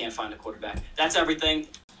because they can't find a quarterback. That's everything.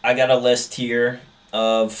 I got a list here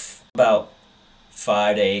of about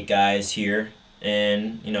 5 to 8 guys here,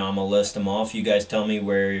 and, I'm going to list them off. You guys tell me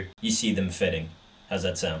where you see them fitting. How's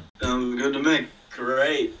that sound? Good to me.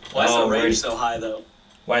 Great. Why is the range so high, though?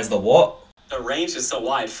 Why is the what? The range is so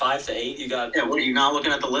wide, 5 to 8. You got. Yeah, what are you not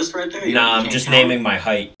looking at the list right there? Nah, I'm just naming my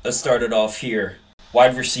height. Let's start it off here.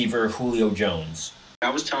 Wide receiver Julio Jones. I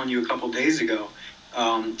was telling you a couple days ago,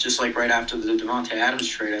 just like right after the Davante Adams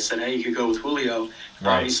trade, I said, hey, you could go with Julio.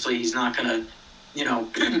 Right. Obviously, he's not gonna,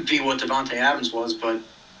 be what Davante Adams was, but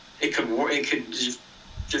it could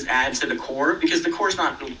just add to the core because the core's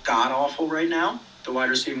not god awful right now. The wide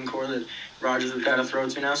receiving core that Rodgers would kind of throw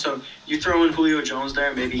to now. So you throw in Julio Jones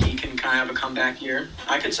there, maybe he can kind of have a comeback year.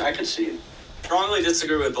 I could see it. Strongly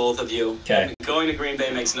disagree with both of you. Okay. Going to Green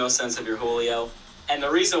Bay makes no sense if you're Julio. And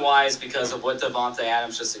the reason why is because of what Davante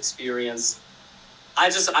Adams just experienced.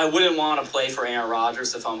 I wouldn't want to play for Aaron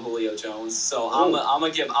Rodgers if I'm Julio Jones. So I'm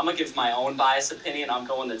gonna give my own biased opinion. I'm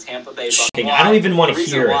going to Tampa Bay Buccaneers. I don't even want to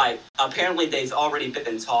hear it. Apparently they've already been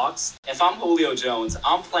in talks. If I'm Julio Jones,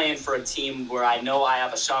 I'm playing for a team where I know I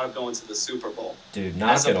have a shot of going to the Super Bowl. Dude,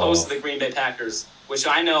 not as opposed to the Green Bay Packers, which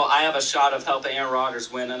I know I have a shot of helping Aaron Rodgers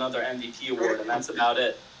win another MVP award, and that's about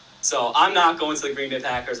it. So I'm not going to the Green Bay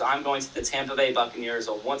Packers. I'm going to the Tampa Bay Buccaneers,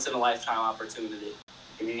 a once-in-a-lifetime opportunity.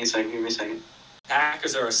 Give me a second.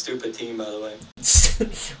 Packers are a stupid team, by the way.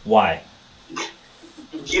 Why?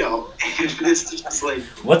 Yo, this is just like...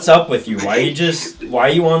 What's up with you? Why are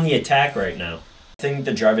you on the attack right now? I think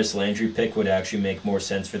the Jarvis Landry pick would actually make more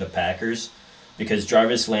sense for the Packers because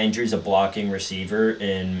Jarvis Landry's a blocking receiver,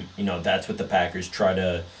 and that's what the Packers try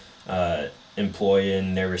to employ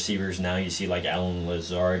in their receivers now. You see like Allen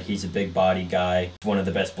Lazard, he's a big body guy, one of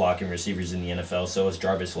the best blocking receivers in the NFL. So is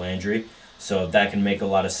Jarvis Landry. So that can make a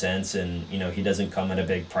lot of sense, and he doesn't come at a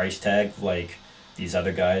big price tag like these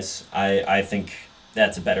other guys. I think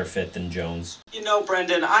that's a better fit than Jones.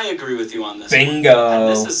 Brendan, I agree with you on this. Bingo. And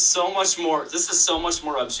this is so much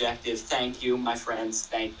more objective. Thank you, my friends.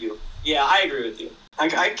 Thank you. Yeah, I agree with you.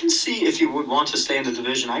 I can see if you would want to stay in the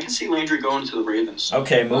division. I can see Landry going to the Ravens.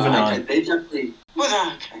 Okay, moving on. They definitely.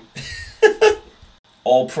 Okay.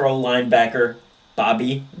 All-Pro linebacker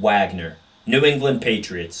Bobby Wagner, New England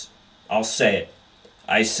Patriots. I'll say it.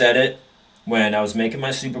 I said it when I was making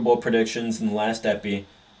my Super Bowl predictions in the last epi.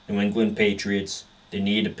 New England Patriots, they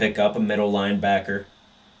need to pick up a middle linebacker.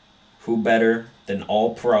 Who better than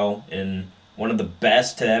All-Pro and one of the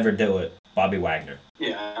best to ever do it, Bobby Wagner.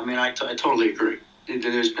 Yeah, I mean, I totally agree.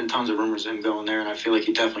 There's been tons of rumors of him going there, and I feel like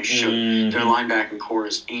he definitely should. Mm-hmm. Their linebacking core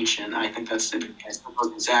is ancient. I think that's the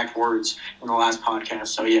exact words in the last podcast.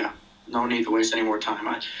 So, yeah, no need to waste any more time.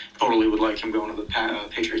 I totally would like him going to the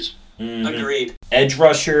Patriots. Mm-hmm. Agreed. Edge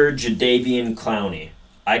rusher Jadeveon Clowney.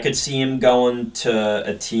 I could see him going to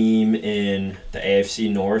a team in the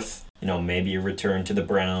AFC North. Maybe a return to the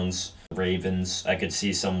Browns, Ravens. I could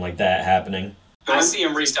see something like that happening. I see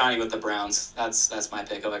him re-signing with the Browns. That's my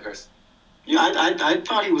pick. Chris. Yeah, I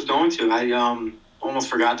thought he was going to. I almost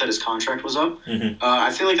forgot that his contract was up. Mm-hmm.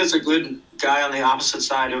 I feel like that's a good guy on the opposite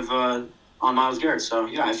side of on Myles Garrett. So,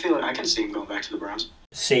 yeah, I feel like I can see him going back to the Browns.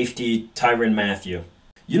 Safety Tyrann Mathieu.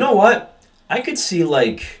 You know what? I could see,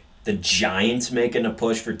 the Giants making a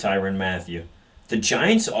push for Tyrann Mathieu. The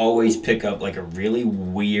Giants always pick up, a really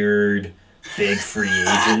weird, big free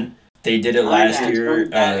agent. They did it last year.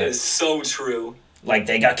 That is so true.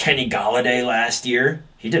 They got Kenny Golladay last year.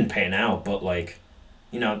 He didn't pan out, but,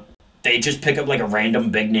 they just pick up, a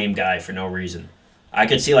random big-name guy for no reason. I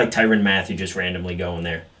could see, Tyrann Mathieu just randomly going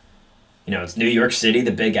there. It's New York City,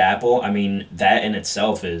 the Big Apple. I mean, that in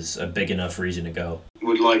itself is a big enough reason to go.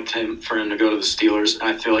 Would like for him to go to the Steelers, and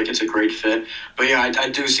I feel like it's a great fit. But, yeah, I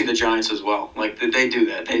do see the Giants as well. They do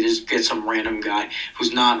that. They just get some random guy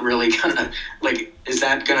who's not really going to, is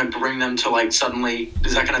that going to bring them to, suddenly,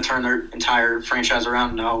 is that going to turn their entire franchise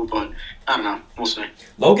around? No, but I don't know. We'll see.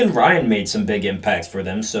 Logan Ryan made some big impacts for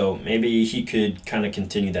them, so maybe he could kind of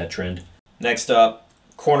continue that trend. Next up,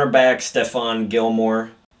 cornerback Stephon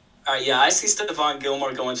Gilmore. Yeah, I see Stephon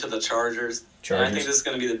Gilmore going to the Chargers. And I think this is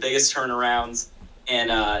going to be the biggest turnaround in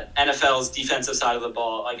NFL's defensive side of the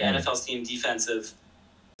ball, NFL's team defensive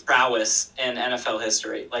prowess in NFL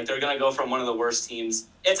history. They're going to go from one of the worst teams.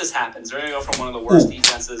 It just happens. They're going to go from one of the worst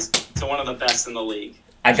defenses to one of the best in the league.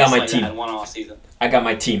 I got my team. In one offseason. I got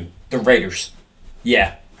my team. The Raiders.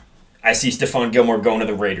 Yeah. I see Stephon Gilmore going to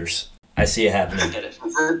the Raiders. I see it happening.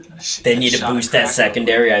 They need to boost that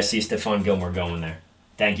secondary. I see Stephon Gilmore going there.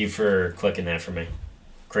 Thank you for clicking that for me.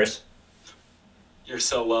 Chris? You're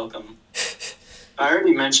so welcome. I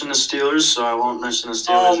already mentioned the Steelers, so I won't mention the Steelers.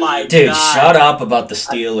 Oh my Dude, God. Shut up about the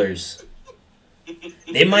Steelers.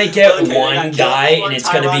 They might get one guy, and it's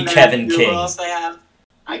going to be Kevin King.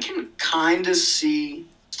 I can kind of see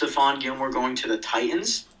Stephon Gilmore going to the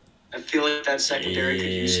Titans. I feel like that secondary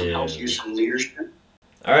could use some help, use some leadership.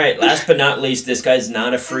 All right, last but not least, this guy's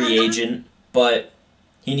not a free agent, but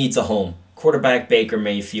he needs a home. Quarterback Baker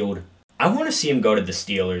Mayfield. I want to see him go to the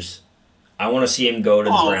Steelers. I want to see him go to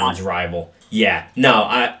the Browns' rival. Yeah, no,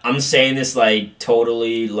 I'm saying this like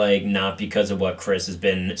totally like not because of what Chris has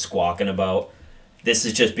been squawking about. This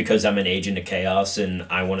is just because I'm an agent of chaos and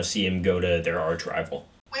I want to see him go to their arch rival.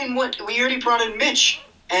 Wait, what? We already brought in Mitch,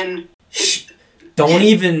 and don't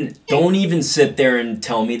even sit there and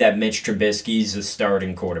tell me that Mitch Trubisky's a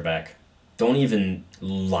starting quarterback. Don't even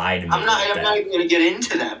lie to me. I'm not even going to get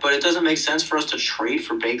into that, but it doesn't make sense for us to trade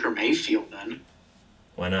for Baker Mayfield then.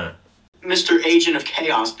 Why not? Mr. Agent of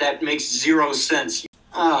Chaos, that makes zero sense.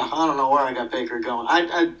 I don't know where I got Baker going.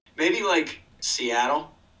 I maybe like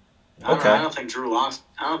Seattle. I don't think Drew Lock.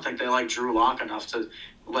 I don't think they like Drew Lock enough to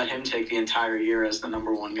let him take the entire year as the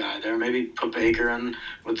number one guy there. Maybe put Baker in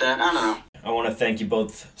with that. I don't know. I want to thank you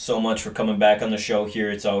both so much for coming back on the show here.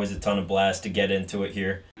 It's always a ton of blast to get into it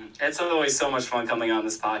here. It's always so much fun coming on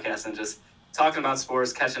this podcast and just talking about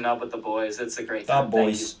sports, catching up with the boys. It's a great time.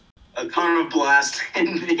 Boys. A ton of blast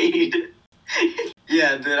indeed.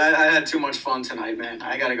 Yeah, dude, I had too much fun tonight, man.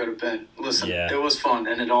 I got to go to bed. Listen, It was fun,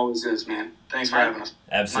 and it always is, man. Thanks for having us.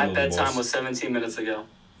 Absolutely, my bedtime was 17 minutes ago.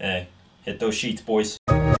 Hey, hit those sheets, boys.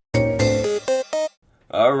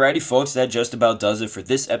 Alrighty, folks, that just about does it for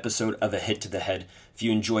this episode of A Hit to the Head. If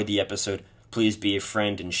you enjoyed the episode, please be a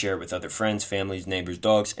friend and share it with other friends, families, neighbors,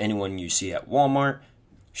 dogs, anyone you see at Walmart,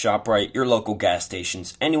 ShopRite, your local gas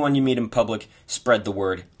stations, anyone you meet in public. Spread the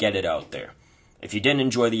word, get it out there. If you didn't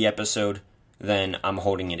enjoy the episode, then I'm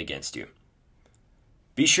holding it against you.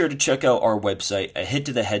 Be sure to check out our website,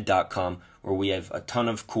 ahittothehead.com, where we have a ton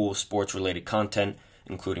of cool sports-related content,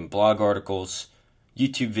 including blog articles,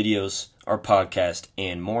 YouTube videos, our podcast,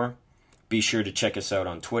 and more. Be sure to check us out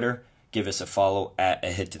on Twitter. Give us a follow at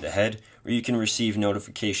A Hit to the Head, where you can receive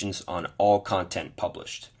notifications on all content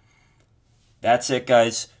published. That's it,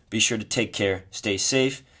 guys. Be sure to take care, stay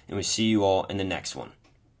safe, and we'll see you all in the next one.